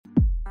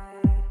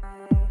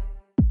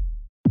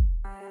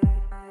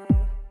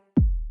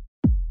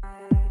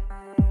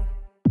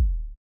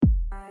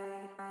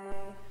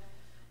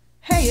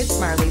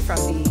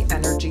from the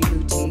Energy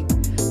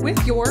Boutique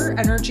with your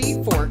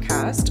energy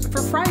forecast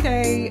for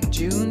Friday,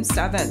 June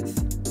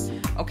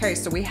 7th. Okay,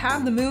 so we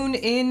have the moon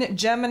in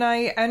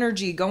Gemini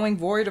energy going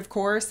void, of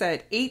course,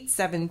 at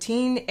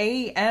 8:17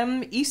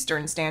 a.m.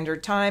 Eastern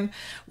Standard Time.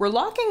 We're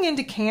locking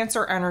into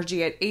Cancer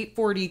energy at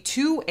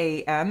 8:42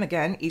 a.m.,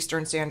 again,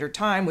 Eastern Standard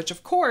Time, which,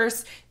 of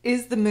course,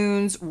 is the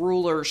moon's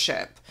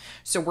rulership.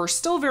 So we're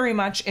still very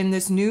much in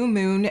this new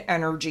moon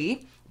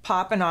energy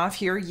popping off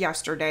here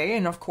yesterday.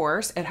 And, of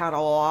course, it had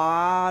a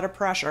lot of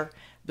pressure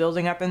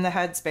building up in the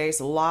headspace,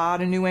 a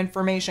lot of new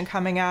information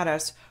coming at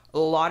us, a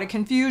lot of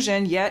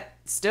confusion, yet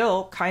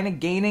still kind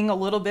of gaining a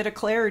little bit of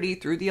clarity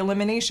through the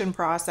elimination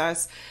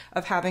process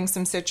of having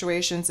some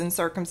situations and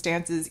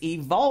circumstances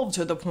evolve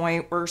to the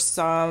point where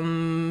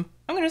some,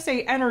 I'm going to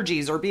say,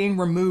 energies are being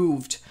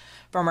removed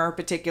from our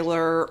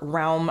particular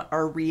realm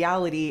or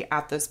reality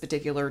at this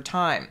particular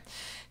time.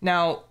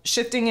 Now,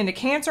 shifting into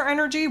Cancer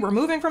energy, we're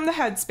moving from the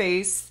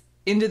headspace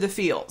into the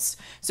feels.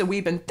 So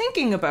we've been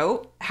thinking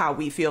about how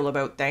we feel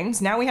about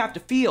things. Now we have to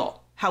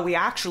feel how we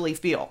actually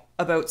feel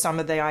about some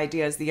of the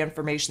ideas, the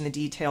information, the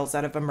details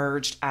that have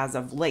emerged as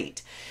of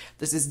late.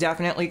 This is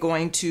definitely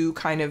going to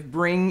kind of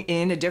bring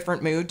in a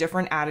different mood,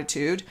 different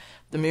attitude.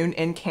 The moon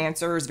in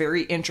Cancer is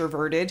very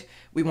introverted.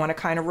 We want to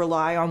kind of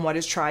rely on what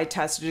is tried,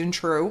 tested, and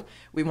true.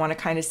 We want to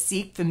kind of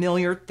seek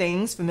familiar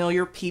things,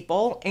 familiar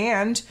people,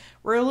 and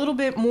we're a little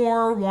bit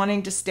more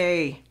wanting to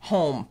stay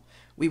home.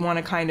 We want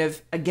to kind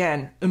of,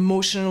 again,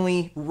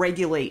 emotionally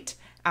regulate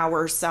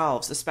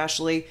ourselves,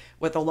 especially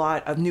with a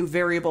lot of new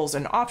variables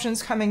and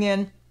options coming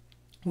in.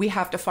 We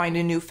have to find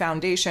a new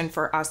foundation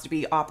for us to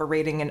be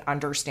operating and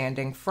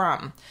understanding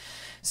from.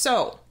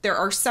 So there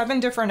are 7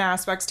 different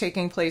aspects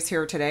taking place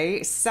here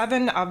today,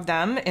 7 of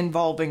them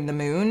involving the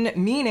moon,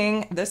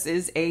 meaning this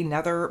is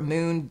another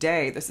moon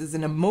day. This is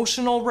an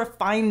emotional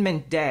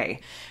refinement day.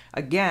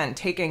 Again,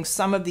 taking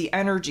some of the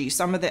energy,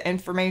 some of the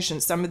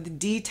information, some of the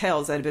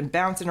details that have been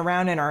bouncing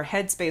around in our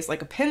headspace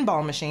like a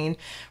pinball machine,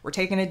 we're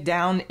taking it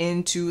down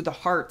into the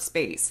heart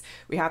space.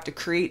 We have to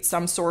create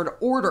some sort of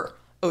order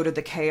out of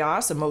the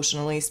chaos,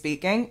 emotionally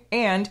speaking,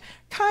 and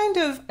kind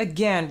of,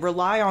 again,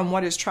 rely on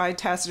what is tried,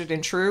 tested,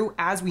 and true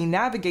as we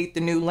navigate the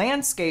new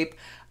landscape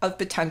of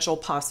potential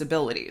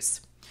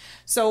possibilities.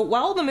 So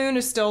while the moon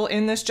is still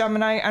in this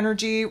Gemini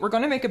energy, we're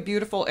going to make a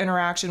beautiful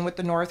interaction with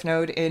the North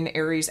Node in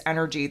Aries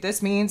energy.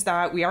 This means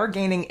that we are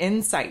gaining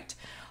insight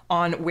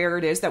on where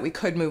it is that we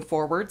could move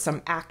forward,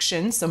 some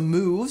action, some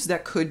moves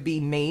that could be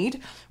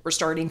made. We're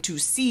starting to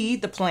see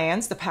the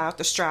plans, the path,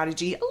 the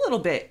strategy a little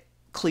bit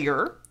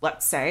clearer,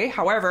 let's say.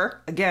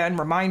 However, again,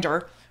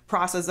 reminder,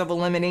 process of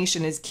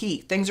elimination is key.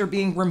 Things are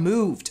being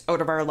removed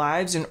out of our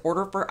lives in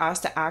order for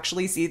us to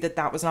actually see that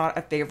that was not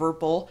a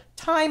favorable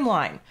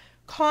timeline,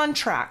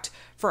 contract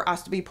for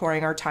us to be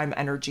pouring our time,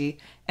 energy,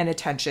 and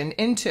attention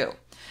into.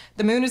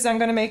 The moon is then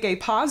going to make a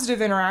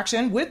positive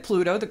interaction with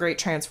Pluto, the great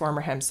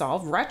transformer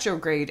himself,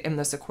 retrograde in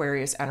this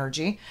Aquarius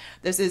energy.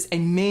 This is a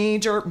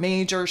major,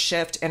 major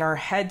shift in our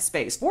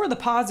headspace for the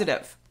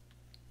positive.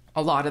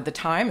 A lot of the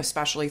time,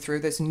 especially through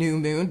this new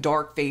moon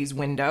dark phase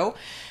window,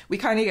 we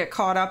kind of get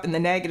caught up in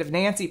the negative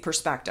Nancy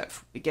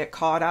perspective. We get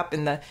caught up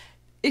in the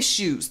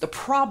issues, the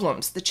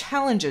problems, the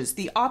challenges,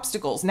 the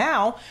obstacles.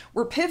 Now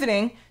we're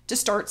pivoting to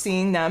start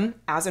seeing them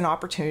as an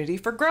opportunity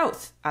for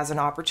growth, as an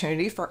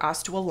opportunity for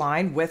us to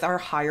align with our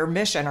higher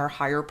mission, our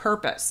higher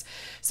purpose.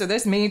 So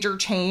this major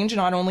change,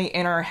 not only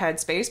in our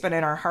headspace, but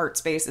in our heart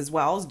space as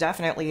well, is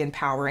definitely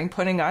empowering,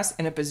 putting us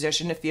in a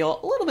position to feel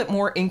a little bit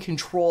more in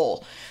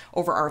control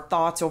over our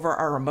thoughts, over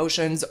our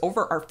emotions,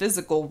 over our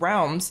physical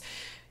realms,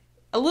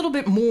 a little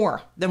bit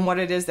more than what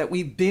it is that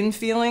we've been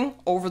feeling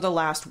over the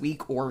last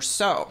week or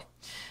so.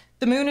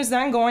 The moon is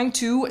then going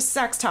to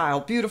sextile,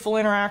 beautiful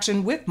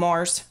interaction with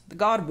Mars, the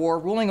god war,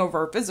 ruling over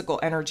our physical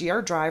energy,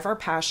 our drive, our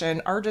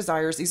passion, our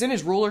desires. He's in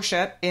his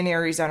rulership in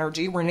Aries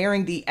energy. We're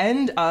nearing the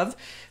end of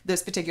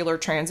this particular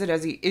transit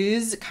as he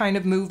is kind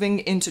of moving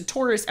into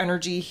Taurus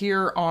energy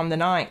here on the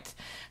 9th.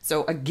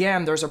 So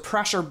again, there's a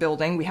pressure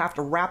building. We have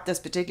to wrap this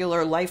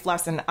particular life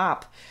lesson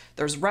up.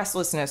 There's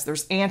restlessness,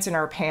 there's ants in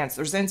our pants,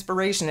 there's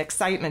inspiration,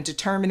 excitement,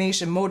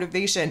 determination,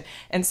 motivation,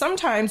 and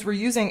sometimes we're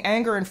using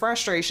anger and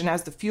frustration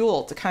as the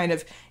fuel to kind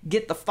of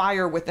get the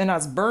fire within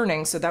us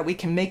burning so that we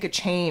can make a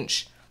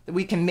change, that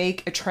we can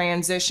make a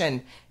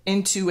transition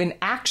into an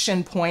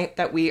action point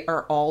that we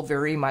are all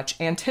very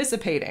much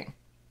anticipating.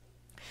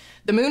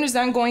 The moon is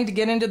then going to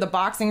get into the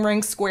boxing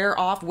ring square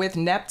off with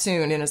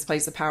Neptune in his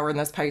place of power in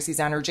this Pisces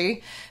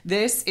energy.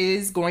 This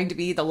is going to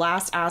be the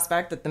last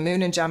aspect that the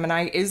moon in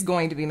Gemini is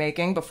going to be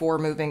making before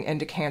moving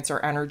into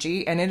Cancer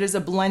energy. And it is a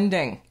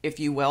blending, if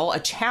you will, a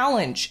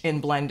challenge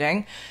in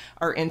blending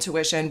our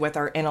intuition with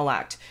our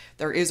intellect.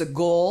 There is a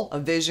goal, a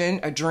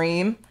vision, a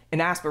dream, an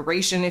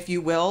aspiration, if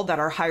you will, that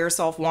our higher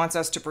self wants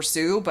us to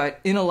pursue. But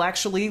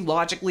intellectually,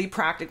 logically,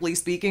 practically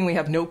speaking, we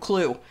have no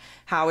clue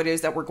how it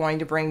is that we're going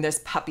to bring this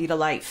puppy to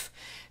life.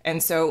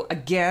 And so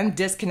again,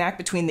 disconnect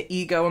between the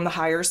ego and the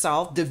higher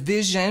self,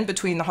 division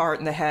between the heart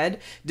and the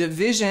head,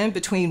 division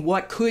between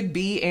what could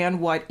be and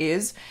what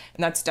is.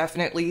 And that's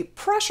definitely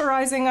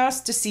pressurizing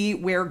us to see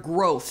where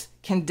growth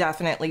can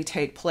definitely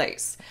take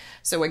place.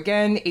 So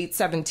again,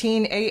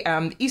 8:17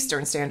 a.m.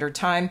 Eastern Standard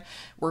Time,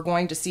 we're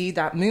going to see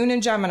that moon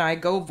in Gemini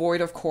go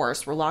void, of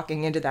course. We're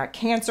locking into that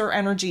Cancer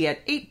energy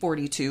at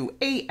 8:42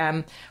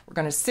 a.m. We're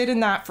going to sit in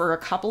that for a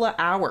couple of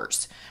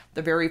hours.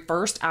 The very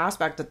first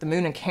aspect that the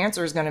moon in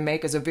Cancer is going to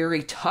make is a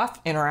very tough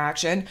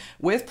interaction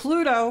with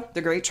Pluto,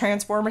 the great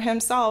transformer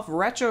himself,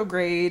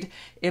 retrograde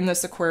in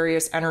this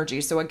Aquarius energy.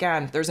 So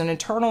again, there's an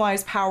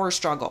internalized power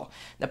struggle.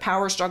 The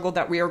power struggle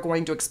that we are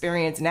going to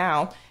experience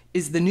now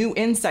is the new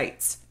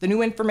insights, the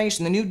new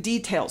information, the new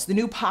details, the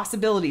new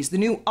possibilities, the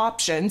new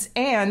options,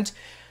 and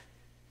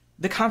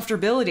the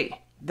comfortability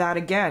that,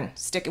 again,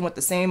 sticking with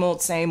the same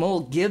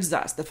old gives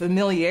us, the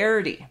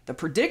familiarity, the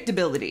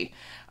predictability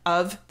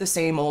of the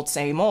same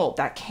old.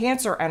 That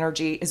Cancer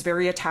energy is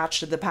very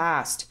attached to the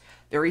past,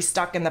 very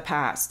stuck in the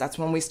past. That's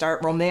when we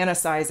start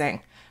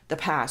romanticizing the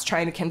past,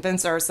 trying to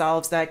convince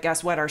ourselves that,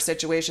 guess what, our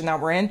situation that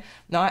we're in,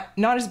 not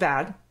as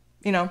bad,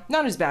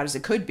 not as bad as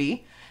it could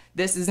be.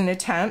 This is an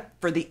attempt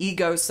for the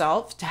ego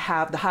self to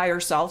have the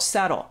higher self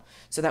settle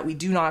so that we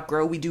do not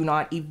grow, we do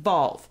not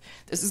evolve.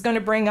 This is going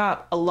to bring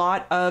up a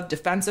lot of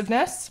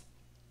defensiveness.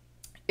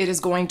 It is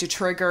going to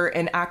trigger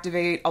and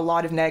activate a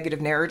lot of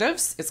negative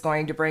narratives. It's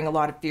going to bring a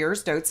lot of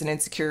fears, doubts, and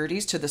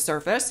insecurities to the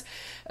surface,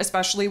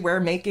 especially where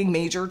making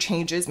major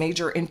changes,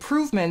 major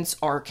improvements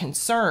are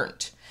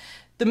concerned.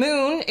 The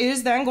moon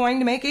is then going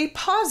to make a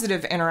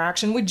positive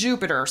interaction with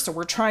Jupiter. So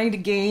we're trying to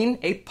gain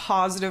a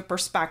positive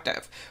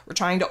perspective. We're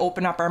trying to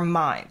open up our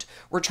mind.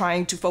 We're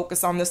trying to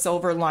focus on the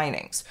silver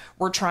linings.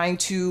 We're trying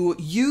to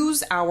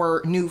use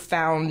our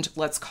newfound,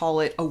 let's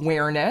call it,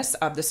 awareness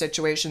of the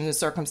situation and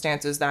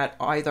circumstances that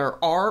either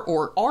are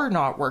or are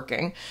not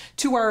working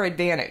to our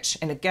advantage.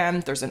 And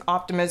again, there's an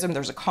optimism,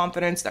 there's a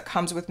confidence that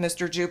comes with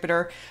Mr.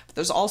 Jupiter, but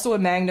there's also a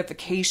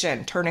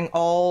magnification, turning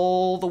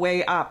all the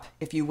way up,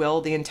 if you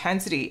will, the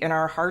intensity in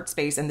our heart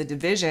space and the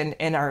division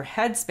in our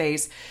head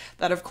space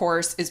that, of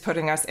course, is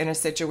putting us in a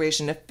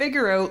situation to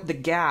figure out the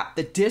gap,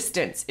 the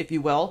distance, if you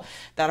will,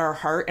 that our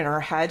heart and our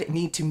head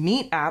need to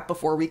meet at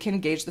before we can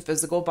engage the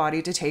physical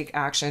body to take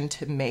action,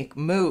 to make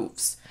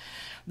moves.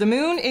 The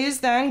moon is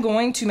then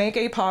going to make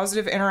a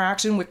positive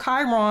interaction with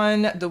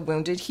Chiron, the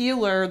wounded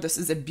healer. This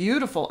is a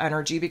beautiful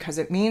energy because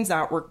it means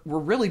that we're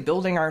really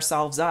building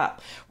ourselves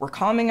up. We're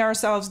calming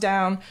ourselves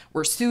down.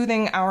 We're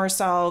soothing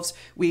ourselves.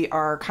 We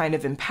are kind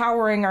of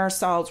empowering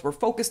ourselves. We're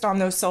focused on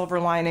those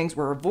silver linings.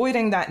 We're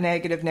avoiding that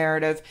negative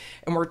narrative,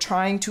 and we're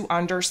trying to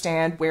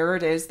understand where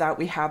it is that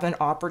we have an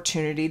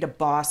opportunity to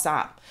boss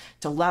up,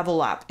 to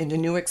level up into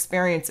new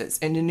experiences,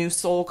 into new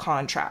soul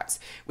contracts.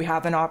 We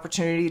have an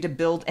opportunity to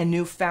build a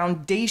new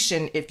foundation,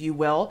 if you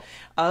will,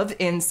 of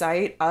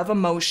insight, of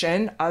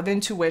emotion, of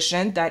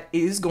intuition that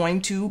is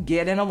going to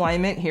get in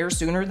alignment here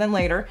sooner than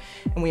later.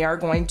 And we are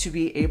going to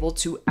be able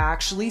to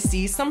actually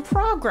see some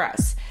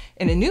progress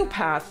in a new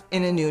path,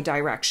 in a new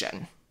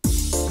direction.